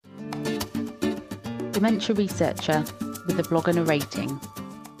dementia researcher with a blog and a rating.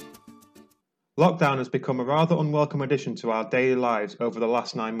 Lockdown has become a rather unwelcome addition to our daily lives over the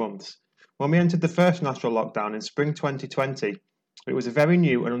last 9 months. When we entered the first national lockdown in spring 2020, it was a very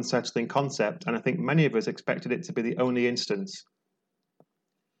new and unsettling concept, and I think many of us expected it to be the only instance.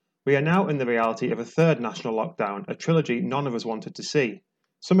 We are now in the reality of a third national lockdown, a trilogy none of us wanted to see.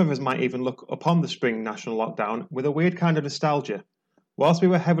 Some of us might even look upon the spring national lockdown with a weird kind of nostalgia. Whilst we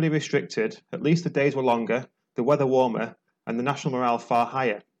were heavily restricted, at least the days were longer, the weather warmer, and the national morale far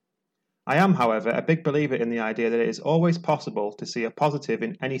higher. I am, however, a big believer in the idea that it is always possible to see a positive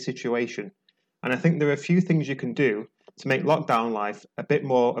in any situation, and I think there are a few things you can do to make lockdown life a bit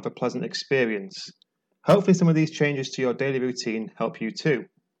more of a pleasant experience. Hopefully some of these changes to your daily routine help you too.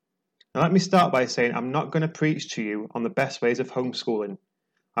 Now let me start by saying I'm not going to preach to you on the best ways of homeschooling.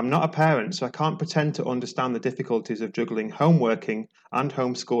 I'm not a parent, so I can't pretend to understand the difficulties of juggling homeworking and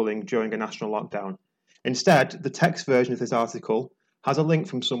homeschooling during a national lockdown. Instead, the text version of this article has a link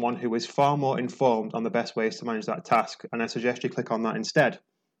from someone who is far more informed on the best ways to manage that task, and I suggest you click on that instead.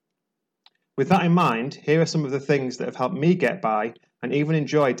 With that in mind, here are some of the things that have helped me get by and even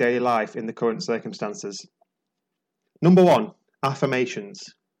enjoy daily life in the current circumstances. Number 1, affirmations.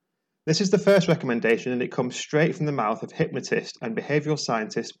 This is the first recommendation, and it comes straight from the mouth of hypnotist and behavioural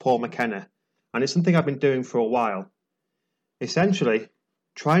scientist Paul McKenna, and it's something I've been doing for a while. Essentially,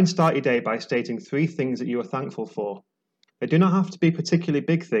 try and start your day by stating 3 things that you are thankful for. They do not have to be particularly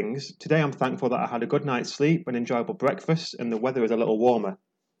big things. Today I'm thankful that I had a good night's sleep, an enjoyable breakfast, and the weather is a little warmer.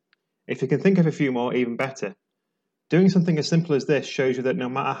 If you can think of a few more, even better. Doing something as simple as this shows you that no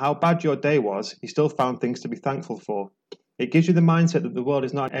matter how bad your day was, you still found things to be thankful for. It gives you the mindset that the world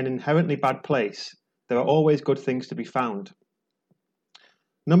is not an inherently bad place. There are always good things to be found.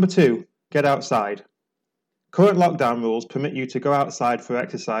 Number 2, get outside. Current lockdown rules permit you to go outside for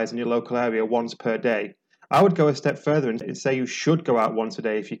exercise in your local area once per day. I would go a step further and say you should go out once a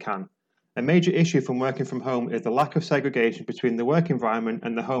day if you can. A major issue from working from home is the lack of segregation between the work environment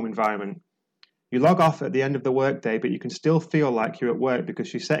and the home environment. You log off at the end of the workday, but you can still feel like you're at work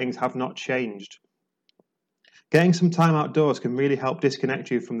because your settings have not changed. Getting some time outdoors can really help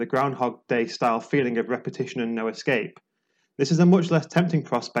disconnect you from the Groundhog Day style feeling of repetition and no escape. This is a much less tempting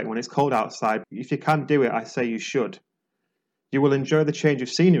prospect when it's cold outside. If you can do it, I say you should. You will enjoy the change of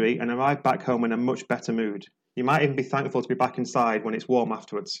scenery and arrive back home in a much better mood. You might even be thankful to be back inside when it's warm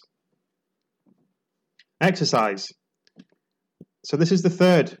afterwards. Exercise. So this is the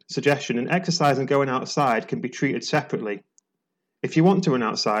third suggestion, and exercise and going outside can be treated separately. If you want to run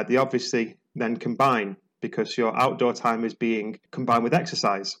outside, they obviously then combine, because your outdoor time is being combined with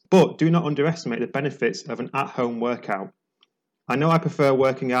exercise. But do not underestimate the benefits of an at-home workout. I know I prefer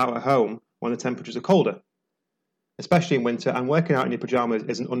working out at home when the temperatures are colder, especially in winter, and working out in your pyjamas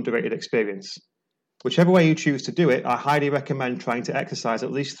is an underrated experience. Whichever way you choose to do it, I highly recommend trying to exercise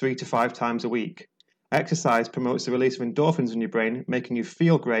at least 3 to 5 times a week. Exercise promotes the release of endorphins in your brain, making you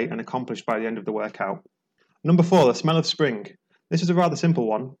feel great and accomplished by the end of the workout. Number 4, the smell of spring. This is a rather simple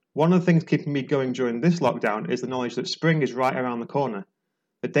one. One of the things keeping me going during this lockdown is the knowledge that spring is right around the corner.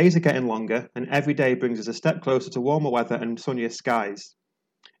 The days are getting longer, and every day brings us a step closer to warmer weather and sunnier skies.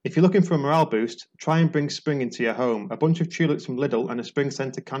 If you're looking for a morale boost, try and bring spring into your home. A bunch of tulips from Lidl and a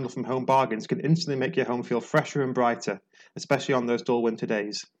spring-scented candle from Home Bargains can instantly make your home feel fresher and brighter, especially on those dull winter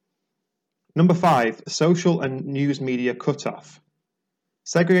days. Number 5, social and news media cutoff.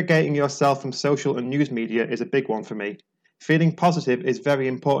 Segregating yourself from social and news media is a big one for me. Feeling positive is very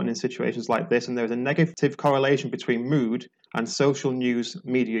important in situations like this, and there is a negative correlation between mood and social news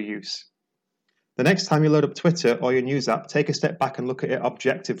media use. The next time you load up Twitter or your news app, take a step back and look at it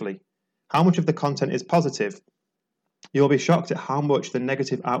objectively. How much of the content is positive? You'll be shocked at how much the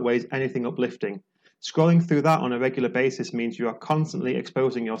negative outweighs anything uplifting. Scrolling through that on a regular basis means you are constantly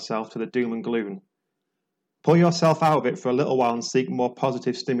exposing yourself to the doom and gloom. Pull yourself out of it for a little while and seek more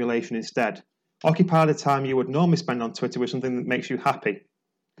positive stimulation instead. Occupy the time you would normally spend on Twitter with something that makes you happy.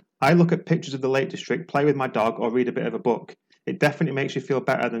 I look at pictures of the Lake District, play with my dog, or read a bit of a book. It definitely makes you feel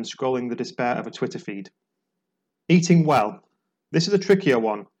better than scrolling the despair of a Twitter feed. Eating well. This is a trickier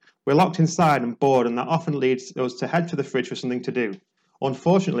one. We're locked inside and bored, and that often leads us to head to the fridge for something to do.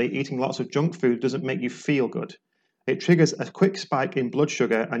 Unfortunately, eating lots of junk food doesn't make you feel good. It triggers a quick spike in blood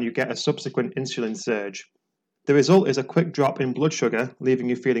sugar and you get a subsequent insulin surge. The result is a quick drop in blood sugar, leaving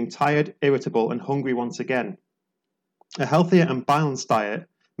you feeling tired, irritable, and hungry once again. A healthier and balanced diet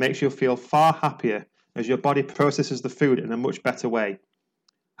makes you feel far happier as your body processes the food in a much better way.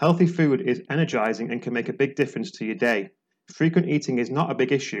 Healthy food is energizing and can make a big difference to your day. Frequent eating is not a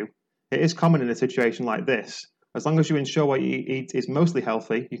big issue. It is common in a situation like this. As long as you ensure what you eat is mostly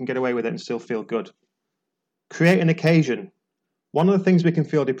healthy, you can get away with it and still feel good. Create an occasion. One of the things we can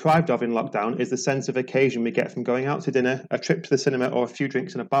feel deprived of in lockdown is the sense of occasion we get from going out to dinner, a trip to the cinema, or a few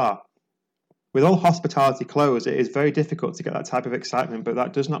drinks in a bar. With all hospitality closed, it is very difficult to get that type of excitement, but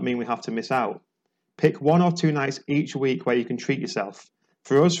that does not mean we have to miss out. Pick 1 or 2 nights each week where you can treat yourself.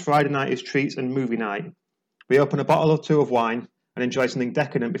 For us, Friday night is treats and movie night. We open a bottle or 2 of wine and enjoy something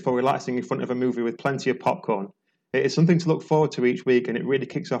decadent before relaxing in front of a movie with plenty of popcorn. It is something to look forward to each week, and it really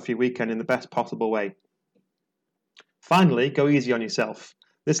kicks off your weekend in the best possible way. Finally, go easy on yourself.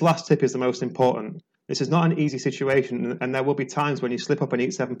 This last tip is the most important. This is not an easy situation, and there will be times when you slip up and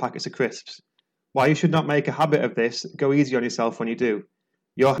eat 7 packets of crisps. While you should not make a habit of this, go easy on yourself when you do.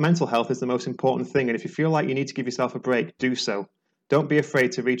 Your mental health is the most important thing, and if you feel like you need to give yourself a break, do so. Don't be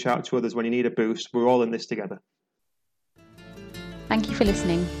afraid to reach out to others when you need a boost. We're all in this together. Thank you for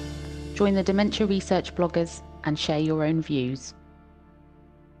listening. Join the Dementia Research bloggers and share your own views.